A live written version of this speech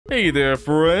Hey there,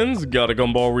 friends. Got a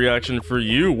Gumball reaction for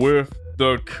you with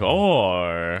the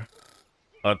car.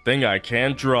 A thing I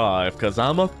can't drive because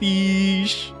I'm a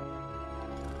fish.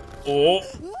 Oh.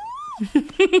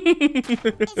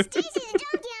 It's Stacy the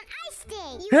dog down ice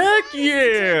day. Heck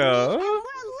yeah! We're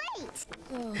late.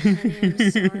 Oh, honey, I'm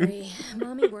sorry.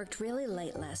 Mommy worked really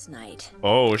late last night.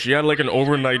 Oh, she had like an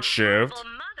overnight shift.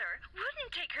 Mother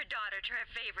wouldn't take her daughter to her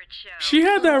favorite show. She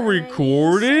had that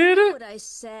recorded? I what I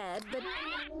said, but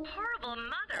Horrible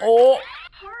mother. Oh.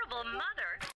 Horrible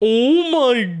mother.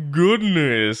 Oh my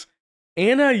goodness.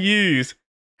 Anais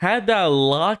had that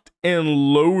locked and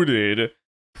loaded.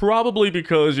 Probably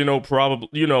because,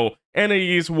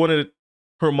 Anais wanted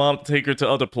her mom to take her to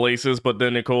other places, but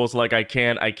then Nicole's like, I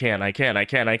can't. And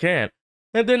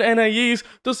then Anais,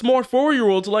 the smart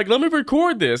 4-year-old's like, let me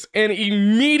record this, and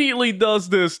immediately does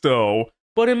this though.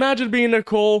 But imagine being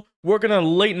Nicole, working a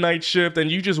late night shift, and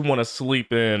you just want to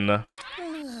sleep in. okay.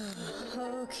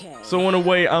 So in a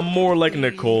way, I'm more like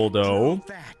Nicole though.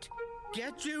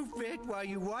 Get you fit while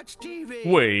you watch TV.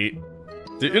 Wait,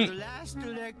 didn't... The last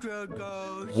electrode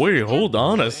goes. Wait, hold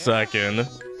on a second.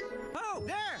 Oh,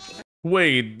 there.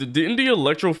 Wait, didn't the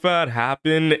electrofat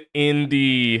happen in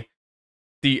the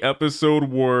episode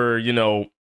where,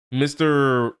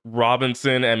 Mr.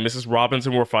 Robinson and Mrs.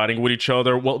 Robinson were fighting with each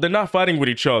other? Well, they're not fighting with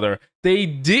each other. They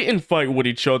didn't fight with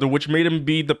each other, which made him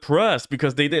be depressed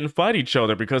because they didn't fight each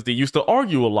other because they used to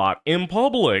argue a lot in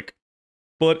public.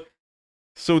 But,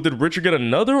 so did Richard get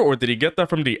another, or did he get that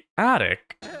from the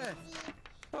attic? Oh,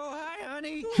 hi,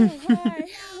 honey. Hi.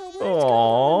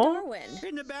 Aww. Darwin.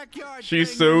 In the backyard.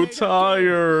 She's getting so tomato cake.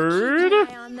 tired. Keep an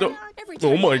eye on that. Every Oh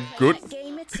time my I play good- that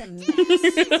game, it's a mess.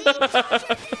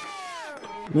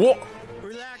 Whoa.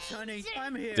 Relax, honey.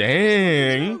 I'm here.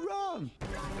 Dang. You're wrong.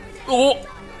 Oh.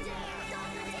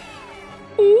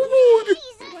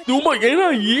 Oh my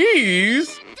Anais.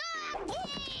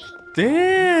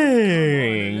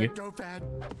 Dang. Electrofat.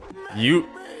 You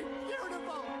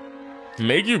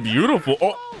make you beautiful.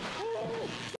 Oh.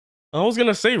 I was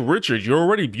gonna say, Richard, you're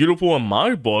already beautiful in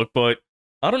my book, but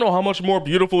I don't know how much more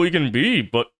beautiful you can be.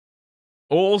 But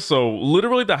also,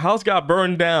 literally the house got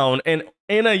burned down and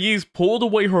Anais pulled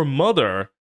away her mother.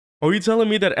 Are you telling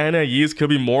me that Anais could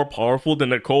be more powerful than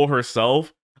Nicole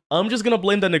herself? I'm just gonna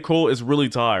blame that Nicole is really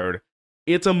tired.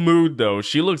 It's a mood though,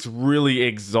 she looks really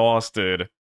exhausted.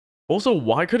 Also,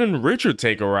 why couldn't Richard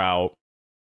take her out?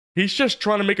 He's just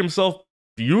trying to make himself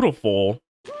beautiful.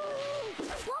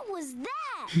 What was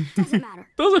that? Doesn't matter.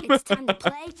 Doesn't It's matter. time to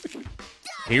play.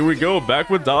 Here we go, back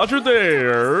with Dodger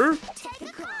there. Take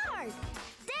the card.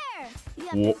 There. You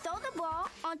have Whoa. to throw the ball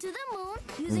onto the moon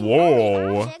using Whoa.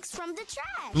 only objects from the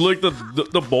trash. Like the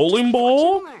bowling What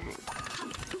ball? you learn.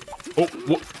 Oh,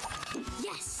 what?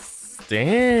 Yes.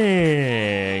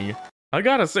 Dang. I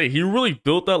gotta say, he really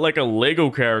built that like a Lego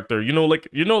character.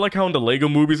 Like how in the Lego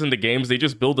movies and the games, they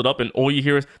just build it up and all you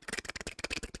hear is...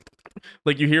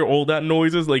 Like, you hear all that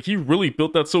noises? Like, he really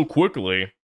built that so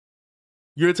quickly.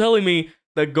 You're telling me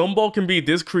that Gumball can be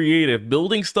this creative,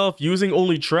 building stuff using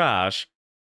only trash,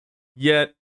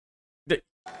 yet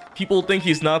people think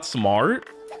he's not smart?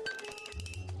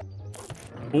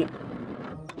 Oh.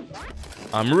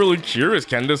 I'm really curious,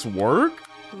 can this work?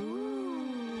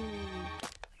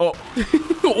 Oh.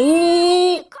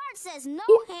 Oh! The card says no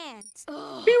hands.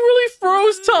 He really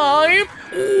froze time!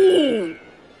 Ooh.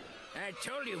 I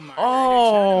told you, Margaret.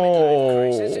 Oh.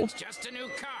 It's not a midlife crisis, it's just a new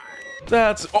car.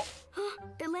 That's... Oh,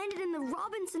 It landed in the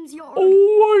Robinsons' yard.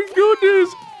 oh my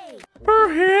goodness!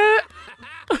 Her hat!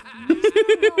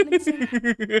 Robinson.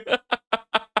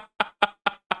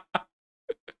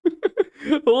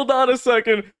 Hold on a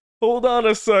second. Hold on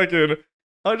a second.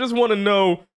 I just want to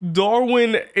know,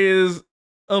 Darwin is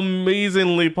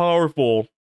amazingly powerful.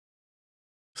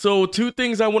 So, 2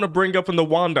 things I want to bring up in the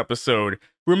Wand episode.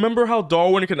 Remember how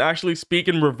Darwin can actually speak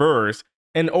in reverse?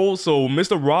 And also,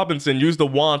 Mr. Robinson used the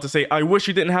wand to say, I wish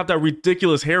you didn't have that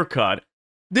ridiculous haircut.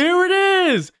 There it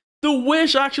is! The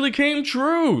wish actually came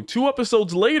true! 2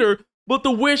 episodes later, but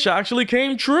the wish actually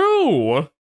came true!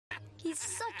 He's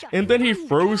such a And then he fun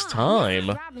froze guy. time.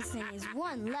 Mrs. Robinson is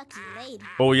one lucky lady.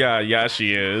 Oh yeah,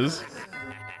 she is.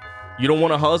 You don't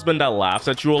want a husband that laughs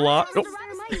at you a lot? Oh,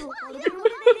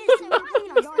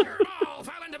 All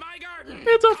fell into my garden.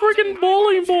 it's a freaking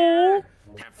bowling ball!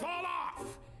 To fall off.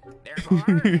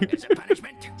 Therefore, as a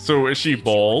punishment, So is she new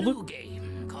bald?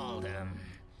 game called,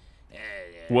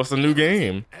 What's the new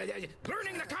game?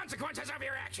 learning the consequences of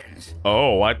your actions.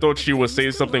 Oh, I thought she would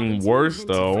say something worse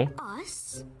though.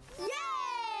 Us? Yay!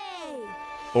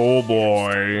 Oh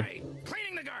boy. Right.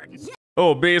 Cleaning the garden.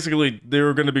 Oh, basically,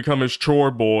 they're gonna become his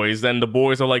chore boys, and the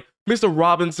boys are like, Mr.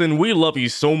 Robinson, we love you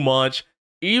so much.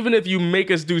 Even if you make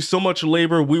us do so much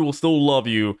labor, we will still love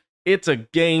you. It's a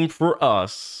game for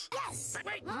us. Yes.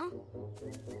 Huh?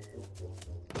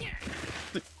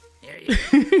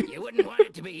 You wouldn't want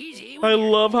it to be easy, would I you?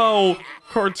 love how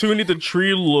cartoony the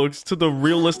tree looks to the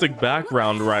realistic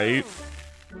background, right?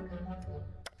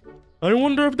 I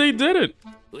wonder if they did it.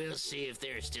 We'll see if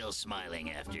they're still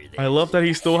smiling after this. I love that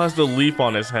he still has the leaf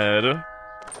on his head.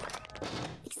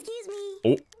 Excuse me.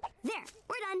 Oh. There,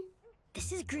 we're done.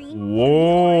 This is green.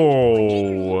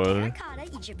 Whoa. Terracotta,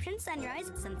 Egyptian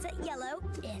sunrise, sunset yellow,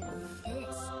 and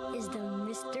this is the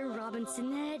Mr.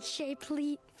 Robinson head-shaped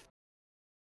leaf.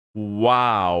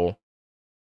 Wow.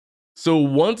 So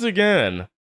once again,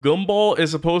 Gumball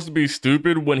is supposed to be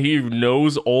stupid when he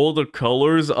knows all the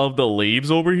colors of the leaves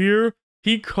over here.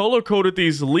 He color-coded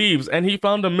these leaves and he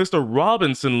found a Mr.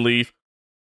 Robinson leaf.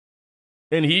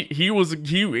 And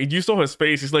you saw his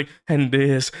face, he's like, and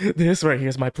this right here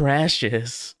is my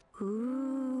precious.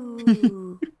 Ooh.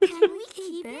 Can we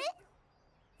keep it?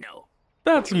 No.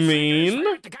 That's mean.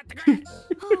 To cut the grass.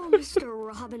 Oh, Mr.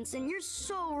 Robinson, you're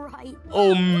so right.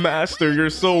 Oh, master, you're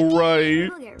so right.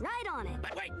 We'll get right on it.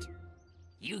 But wait.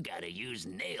 You gotta use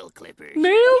nail clippers.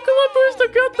 Nail clippers to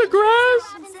cut the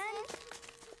grass? Robinson.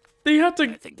 They have I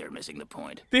to think they're missing the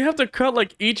point. cut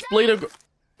like each blade of...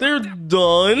 They're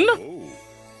done?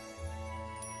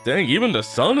 Dang, even the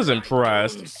sun is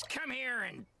impressed. Goons, come here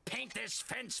and paint this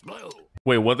fence blue.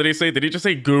 Wait, what did he say? Did he just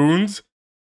say goons?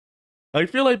 I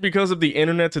feel like because of the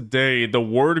internet today, the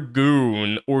word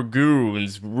goon or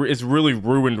goons is really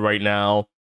ruined right now.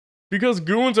 Because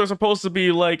goons are supposed to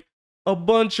be like a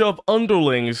bunch of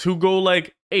underlings who go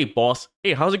like, hey boss,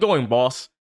 hey, how's it going, boss?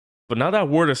 But now that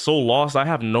word is so lost, I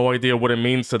have no idea what it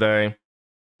means today.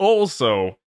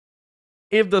 Also,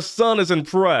 if the sun is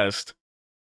impressed,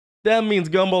 that means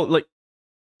Gumball, like,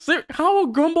 how are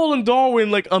Gumball and Darwin,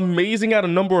 like, amazing at a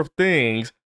number of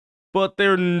things, but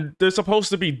they're supposed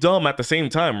to be dumb at the same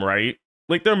time, right?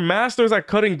 Like, they're masters at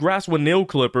cutting grass with nail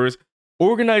clippers,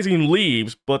 organizing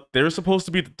leaves, but they're supposed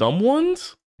to be the dumb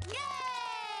ones?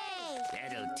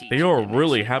 That'll teach They you are the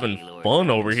really lesson, having Gaylord fun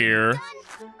over Robinson. here.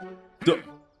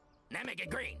 Now make it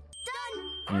green.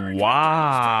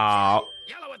 Wow.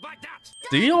 Yellow with black dots.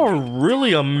 They are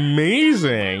really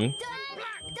amazing.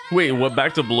 Wait, what,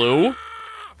 back to blue?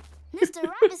 Mr.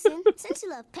 Robinson, since you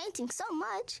love painting so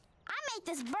much, I made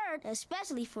this bird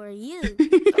especially for you.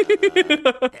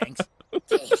 Thanks.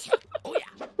 Oh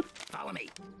yeah. Follow me.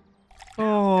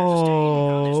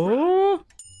 Oh.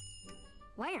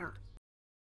 Where?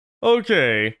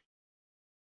 Okay.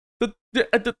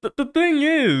 The thing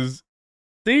is,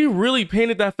 they really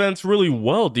painted that fence really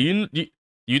well. Do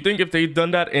you think if they'd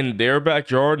done that in their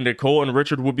backyard, Nicole and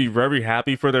Richard would be very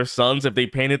happy for their sons if they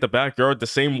painted the backyard the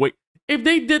same way? If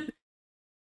they did...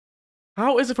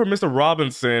 How is it for Mr.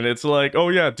 Robinson? It's like, oh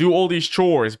yeah, do all these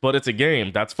chores, but it's a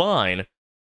game. That's fine.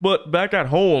 But back at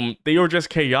home, they are just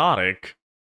chaotic.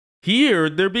 Here,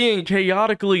 they're being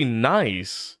chaotically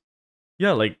nice.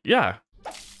 Yeah, like, yeah.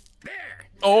 There.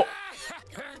 Oh.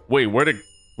 Wait, wait,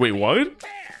 what?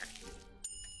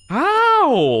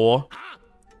 How?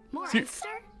 More See- ice, sir?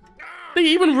 They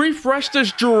even refreshed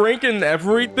this drink and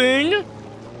everything?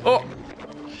 Oh.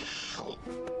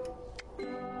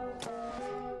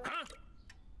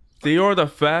 They are the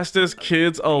fastest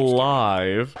kids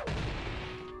alive.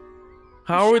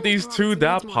 How are these two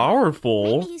that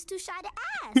powerful? Maybe he's too shy to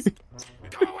ask.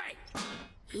 Go away.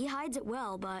 He hides it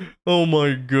well, but Oh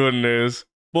my goodness.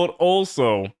 But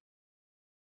also,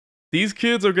 these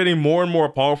kids are getting more and more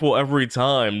powerful every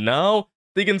time. Now,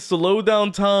 they can slow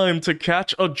down time to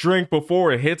catch a drink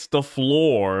before it hits the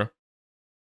floor.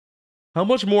 How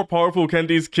much more powerful can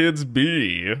these kids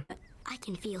be? I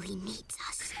can feel he needs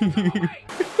us. Go away.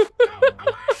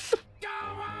 Go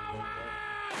away.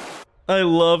 I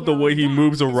love the way he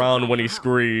moves around when he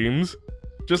screams.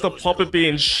 Just a puppet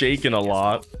being shaken a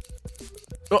lot.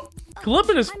 Oh,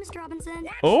 clipping his... Hi, Mr. Robinson.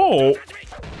 Oh.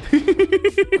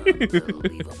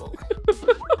 Unbelievable.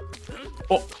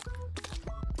 Oh.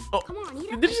 Oh. Come on, eat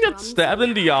Did up, they just Mr. get stabbed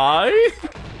in the eye?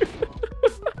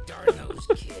 Darn those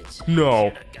kids.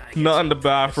 No. Not in the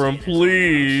bathroom,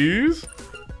 please.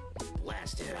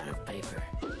 Blasted out of paper.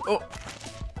 Oh.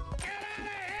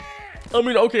 I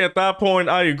mean, okay, at that point,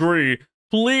 I agree.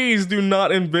 Please do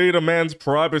not invade a man's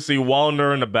privacy while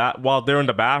they're in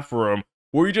the bathroom.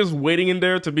 Were you just waiting in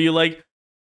there to be like,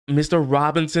 Mr.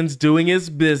 Robinson's doing his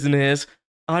business.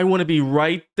 I want to be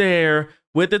right there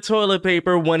with the toilet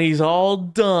paper when he's all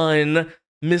done.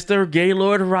 Mr.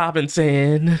 Gaylord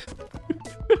Robinson.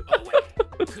 Oh,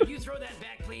 wait. Could you throw that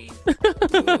back, please? Ooh,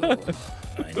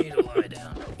 I need to lie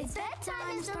down. It's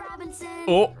bedtime, Mr. Robinson.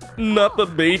 Oh, not the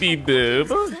baby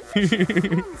bib.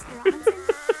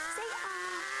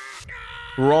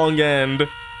 Wrong end.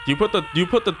 You put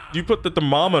the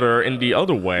thermometer in the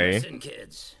other way. Listen,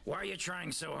 kids, why are you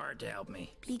trying so hard to help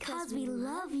me? Because we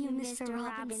love you, Mr.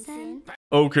 Robinson.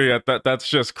 Okay, that's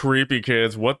just creepy,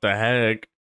 kids. What the heck?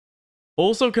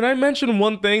 Also, can I mention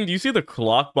one thing? Do you see the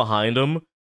clock behind him?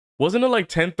 Wasn't it like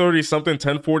 10:30 something,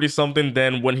 10:40 something?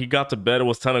 Then when he got to bed, it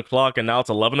was 10 o'clock, and now it's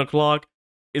 11 o'clock.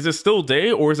 Is it still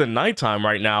day or is it nighttime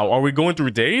right now? Are we going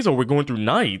through days or are we going through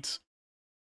nights?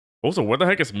 Also, what the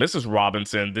heck is Mrs.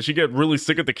 Robinson? Did she get really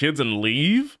sick of the kids and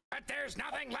leave? But there's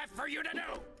nothing left for you to do.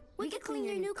 We could clean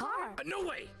your new car. No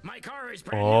way. My car is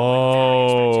brand new and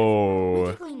very Oh. We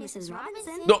could clean Mrs.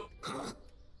 Robinson. No.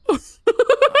 expensive. Clean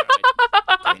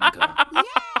the car.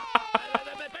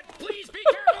 But please be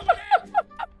careful with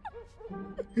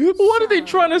it. What are they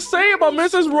trying to say about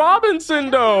Mrs.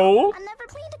 Robinson, though? I never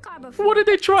cleaned a car before. What are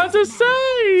they trying to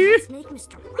say? Let's make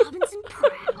Mr. Robinson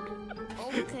proud.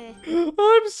 Okay.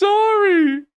 I'm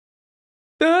sorry.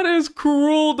 That is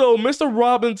cruel, though. Mr.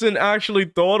 Robinson actually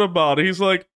thought about it. He's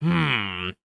like,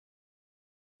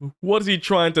 what is he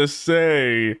trying to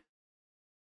say?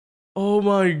 Oh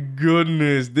my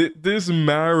goodness. This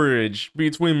marriage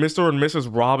between Mr. and Mrs.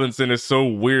 Robinson is so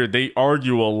weird. They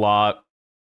argue a lot.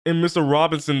 And Mr.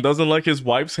 Robinson doesn't like his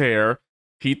wife's hair.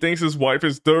 He thinks his wife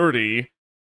is dirty.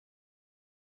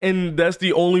 And that's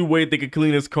the only way they could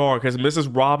clean his car, because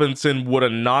Mrs. Robinson would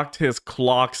have knocked his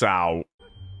clocks out.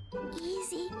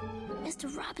 Easy.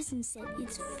 Mr. Robinson said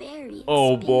it's very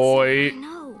Oh, expensive. boy. I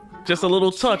know. Just a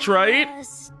little touch, right?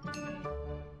 Yes.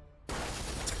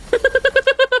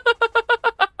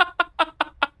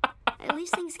 At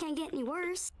least things can't get any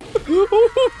worse.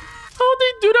 How'd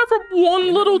they do that from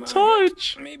one little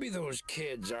touch? Maybe those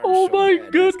kids are Oh so my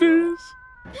bad goodness.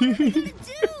 What are we gonna do?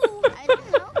 I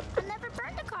don't know. I've never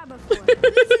burned a car before.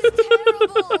 This is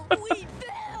terrible. We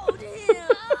failed him.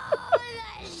 Oh,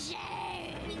 that's a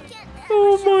shame. We can't ever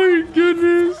Oh show my our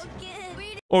goodness. faces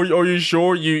again. Are you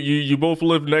sure you both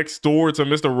live next door to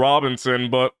Mr. Robinson,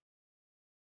 but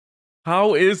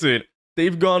how is it?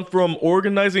 They've gone from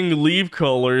organizing leaf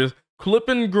colors,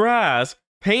 clipping grass,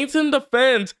 painting the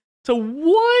fence, to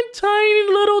one tiny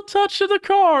little touch to the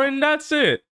car, and that's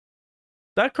it.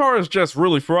 That car is just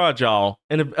really fragile,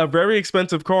 and a very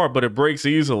expensive car, but it breaks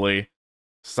easily.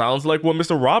 Sounds like what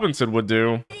Mr. Robinson would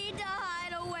do. We need to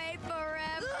hide away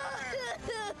forever.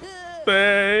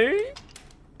 Hey.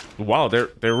 Wow, they're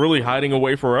really hiding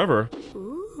away forever.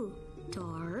 Ooh,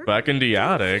 dark. Back in the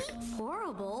attic.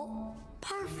 Horrible.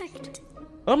 Perfect.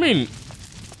 I mean,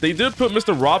 they did put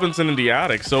Mr. Robinson in the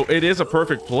attic, so it is a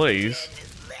perfect place.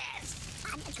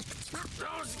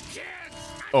 Those kids!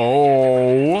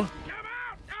 Oh. Come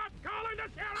out! I'm calling the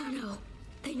Oh no.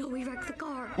 They know we wrecked the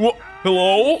car. Whoa,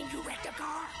 hello? You wrecked the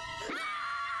car?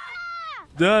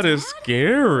 That is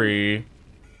scary.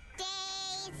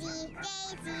 Daisy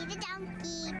the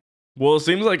donkey. Well, it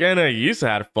seems like Anais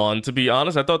had fun. To be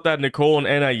honest, I thought that Nicole and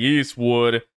Anais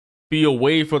would be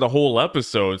away for the whole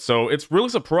episode, so it's really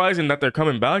surprising that they're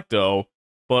coming back, though.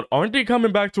 But aren't they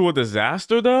coming back to a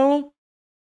disaster, though?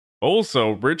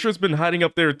 Also, Richard's been hiding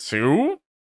up there, too?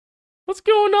 What's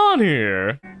going on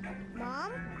here?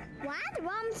 Mom, why are the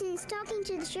Robinsons talking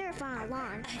to the sheriff on our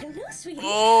lawn? I don't know, sweetie.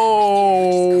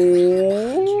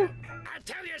 Oh. I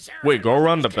tell you, Sarah, Wait, go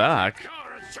around the back.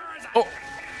 car as sure as I Oh.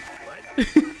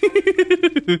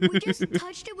 We just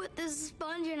touched it with this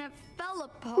sponge and it fell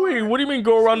apart. Wait, what do you mean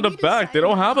go around the We back? They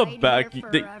don't have a decided to back.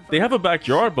 hide here They have a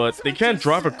backyard, but they can't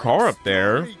drive a car up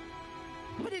there.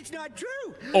 But it's not true.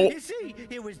 Oh. You see,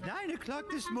 it was 9 o'clock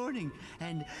this morning,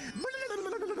 and come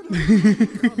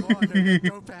on,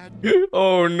 go bad.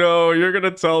 Oh no, you're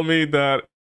gonna tell me that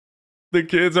the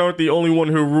kids aren't the only one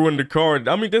who ruined the car.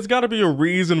 I mean, there's gotta be a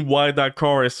reason why that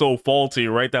car is so faulty,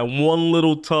 right? That one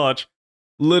little touch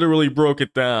literally broke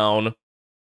it down.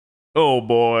 Oh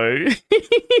boy.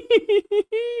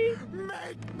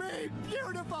 Make me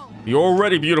beautiful. You're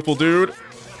already beautiful, dude.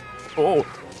 Oh,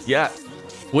 yeah.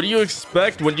 What do you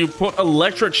expect when you put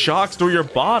electric shocks through your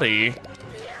body?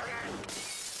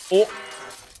 Oh.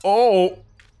 Oh.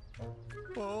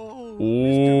 Oh,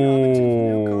 Mr. Robinson's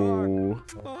new car. Ooh.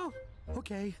 Oh,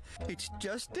 okay. It's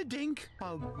just a dink.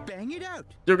 I'll bang it out.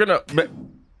 You're gonna...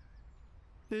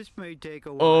 This may take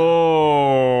a while.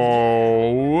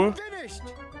 Oh. Finished.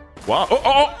 Wow. Oh, oh,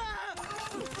 oh.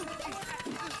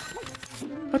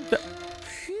 What the...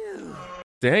 Phew.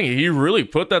 Dang, he really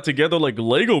put that together like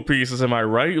Lego pieces, am I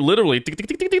right? Literally.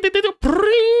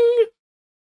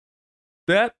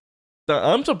 That...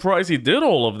 I'm surprised he did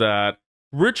all of that.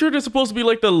 Richard is supposed to be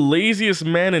like the laziest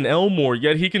man in Elmore,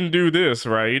 yet he can do this,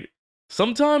 right?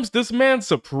 Sometimes this man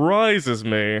surprises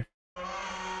me.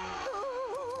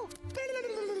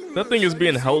 That thing is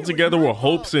being held together with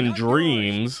hopes and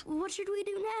dreams. What should we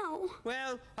do now?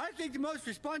 Well, I think the most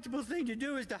responsible thing to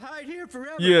do is to hide here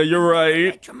forever. Yeah, you're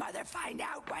right. Let your mother find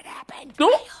out what happened. No.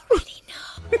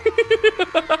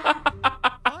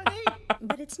 Honey?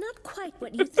 But it's not quite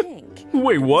what you think.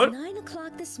 Wait, what? It was 9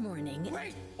 o'clock this morning.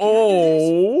 Wait.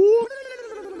 Oh.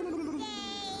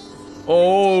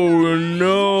 Oh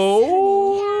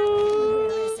no.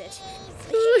 Where is it?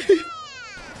 They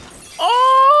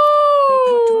Oh.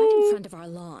 parked right in front of our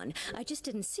lawn. I just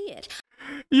didn't see it.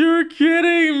 You're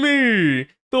kidding me!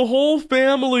 The whole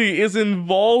family is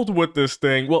involved with this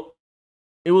thing. Well,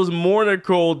 it was more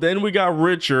Nicole, then we got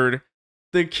Richard.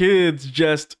 The kids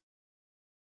just...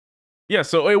 Yeah,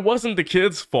 so it wasn't the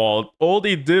kids' fault. All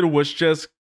they did was just...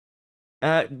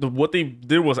 what they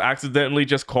did was accidentally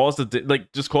just cause it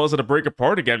to break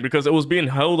apart again because it was being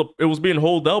held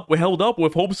up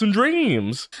with hopes and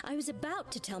dreams. I was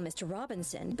about to tell Mr.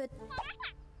 Robinson, but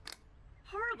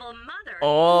Horrible mother.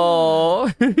 Oh.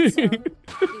 so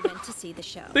we went to see the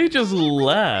show. They just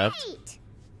left. Wait.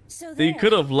 So They there,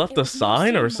 could have left it a was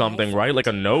sign mostly or my something, fault. right? Like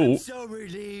a I'm note. so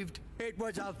relieved. It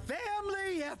was a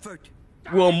family effort.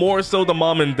 Well, more so the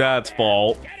mom and dad's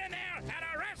fault. Get in there and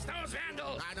arrest those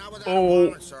vandals. I know what Oh.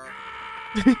 want, sir.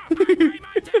 I pay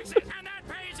my taxes and that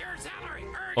pays your salary.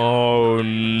 Oh,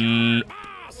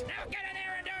 Boss, now get in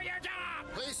there and do your job.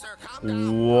 Please, sir, calm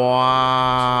down.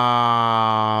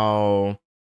 wow.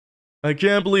 I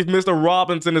can't believe Mr.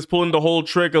 Robinson is pulling the whole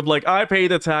trick of like, I pay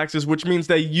the taxes, which means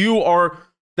that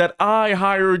that I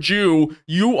hired you.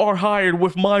 You are hired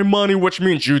with my money, which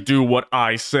means you do what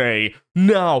I say.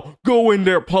 Now, go in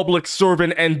there, public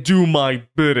servant, and do my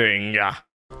bidding. I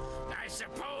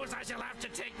suppose I shall have to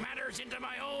take matters into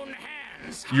my own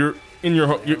hands. You're Here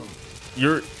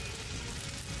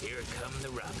come the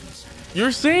Robinsons.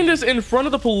 You're saying this in front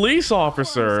of the police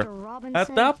officer.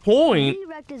 At that point,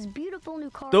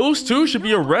 those two should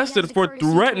be arrested for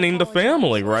threatening the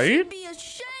family, right? Be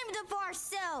ashamed of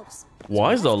ourselves.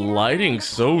 Why is the lighting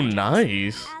so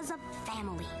nice? As a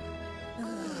family.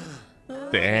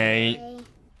 Dang.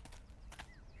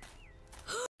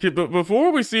 Okay, but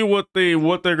before we see what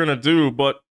they're gonna do,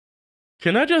 but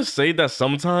can I just say that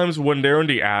sometimes when they're in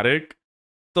the attic,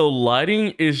 the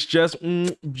lighting is just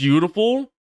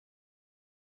beautiful.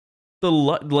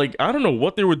 Like I don't know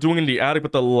what they were doing in the attic,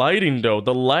 but the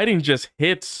lighting just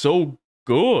hits so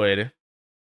good.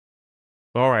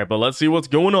 All right, but let's see what's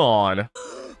going on.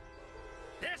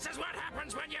 This is what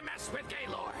happens when you mess with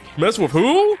Gaylord. Mess with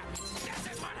who?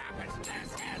 This is what happens. This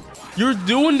is what You're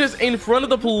doing this in front of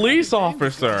the police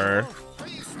officer.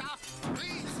 Please stop.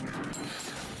 Please.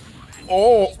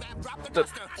 Oh, Drop the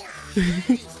duster.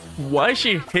 why is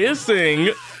she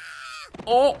hissing?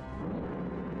 Oh,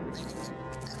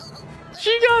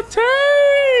 she got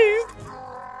tased.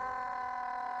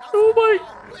 Oh my.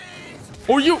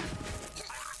 Or you.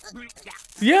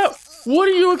 Yeah, what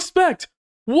do you expect?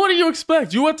 What do you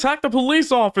expect? You attacked the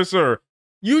police officer.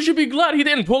 You should be glad he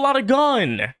didn't pull out a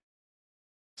gun.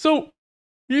 So,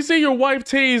 you see your wife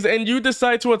tased and you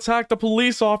decide to attack the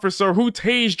police officer who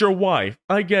tased your wife.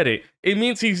 I get it. It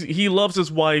means he loves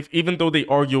his wife even though they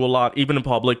argue a lot, even in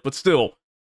public, but still.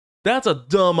 That's a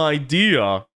dumb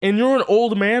idea. And you're an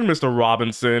old man, Mr.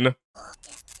 Robinson.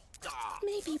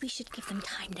 Maybe we should give them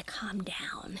time to calm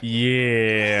down.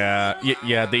 Yeah,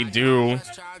 yeah, they do.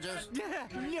 Press charges.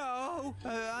 No,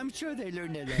 I'm sure they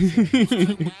learned their lesson.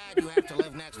 Mad you have to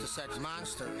live next to such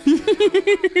monsters. Don't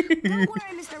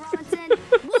worry, Mr. Robinson.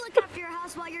 We'll look after your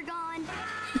house while you're gone.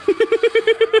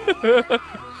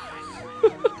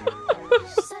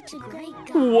 Such a great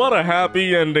guy. What a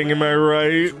happy ending, am I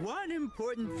right? One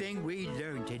important thing we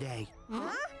learned today.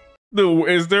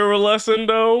 Is there a lesson,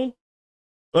 though?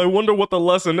 I wonder what the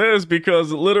lesson is,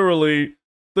 because literally,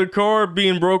 the car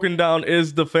being broken down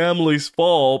is the family's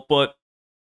fault, but...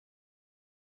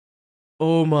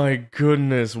 Oh my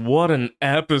goodness, what an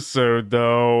episode,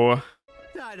 though.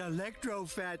 That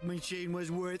electrofat machine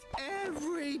was worth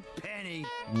every penny.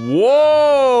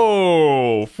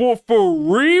 Whoa! For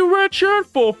free, Richard?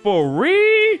 For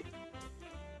free?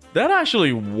 That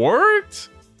actually worked?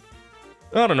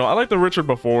 I don't know, I like the Richard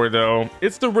before, though.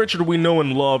 It's the Richard we know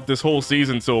and love this whole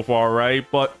season so far, right?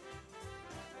 But...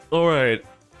 Alright.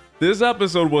 This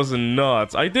episode was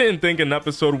nuts. I didn't think an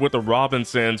episode with the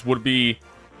Robinsons would be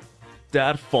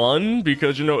that fun,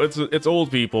 because, you know, it's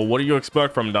old people. What do you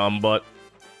expect from them? But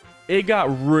it got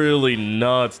really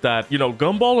nuts that, you know,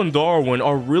 Gumball and Darwin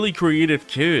are really creative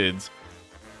kids.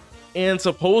 And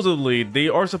supposedly, they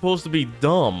are supposed to be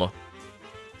dumb.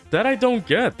 that I don't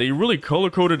get. They really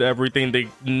color-coded everything. They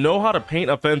know how to paint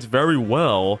a fence very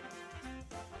well.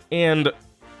 And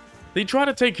they try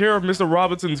to take care of Mr.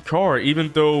 Robinson's car,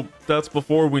 even though that's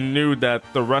before we knew that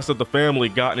the rest of the family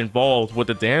got involved with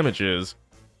the damages.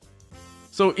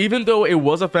 So even though it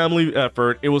was a family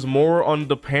effort, it was more on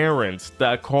the parents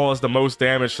that caused the most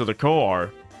damage to the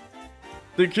car.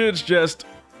 The kids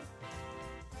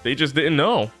they just didn't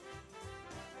know.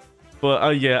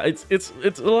 But yeah, it's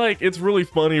really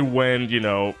funny when, you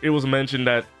know, it was mentioned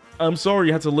that I'm sorry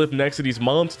you had to live next to these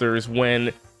monsters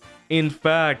when, in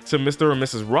fact, to Mr. and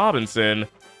Mrs. Robinson,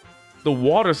 the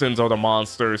Watersons are the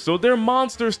monsters. So they're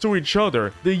monsters to each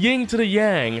other. The yin to the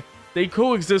yang. They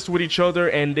coexist with each other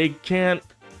and they can't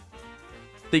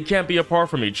be apart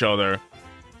from each other.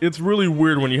 It's really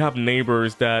weird when you have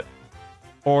neighbors that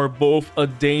are both a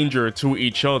danger to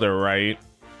each other, right?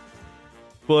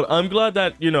 But I'm glad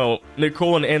that, you know,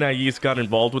 Nicole and Anais got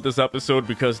involved with this episode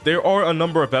because there are a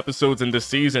number of episodes in this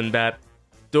season that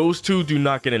those two do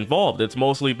not get involved. It's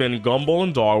mostly been Gumball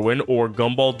and Darwin or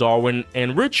Gumball, Darwin,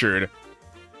 and Richard.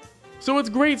 So it's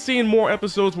great seeing more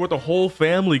episodes where the whole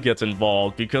family gets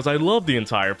involved because I love the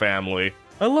entire family.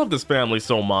 I love this family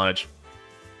so much.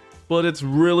 But it's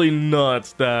really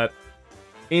nuts that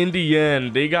in the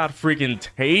end, they got freaking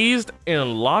tased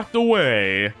and locked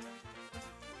away.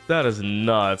 That is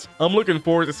nuts. I'm looking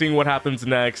forward to seeing what happens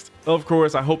next. Of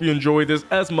course, I hope you enjoyed this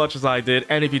as much as I did,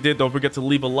 and if you did, don't forget to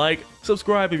leave a like,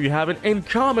 subscribe if you haven't, and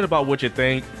comment about what you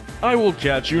think. I will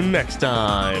catch you next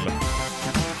time.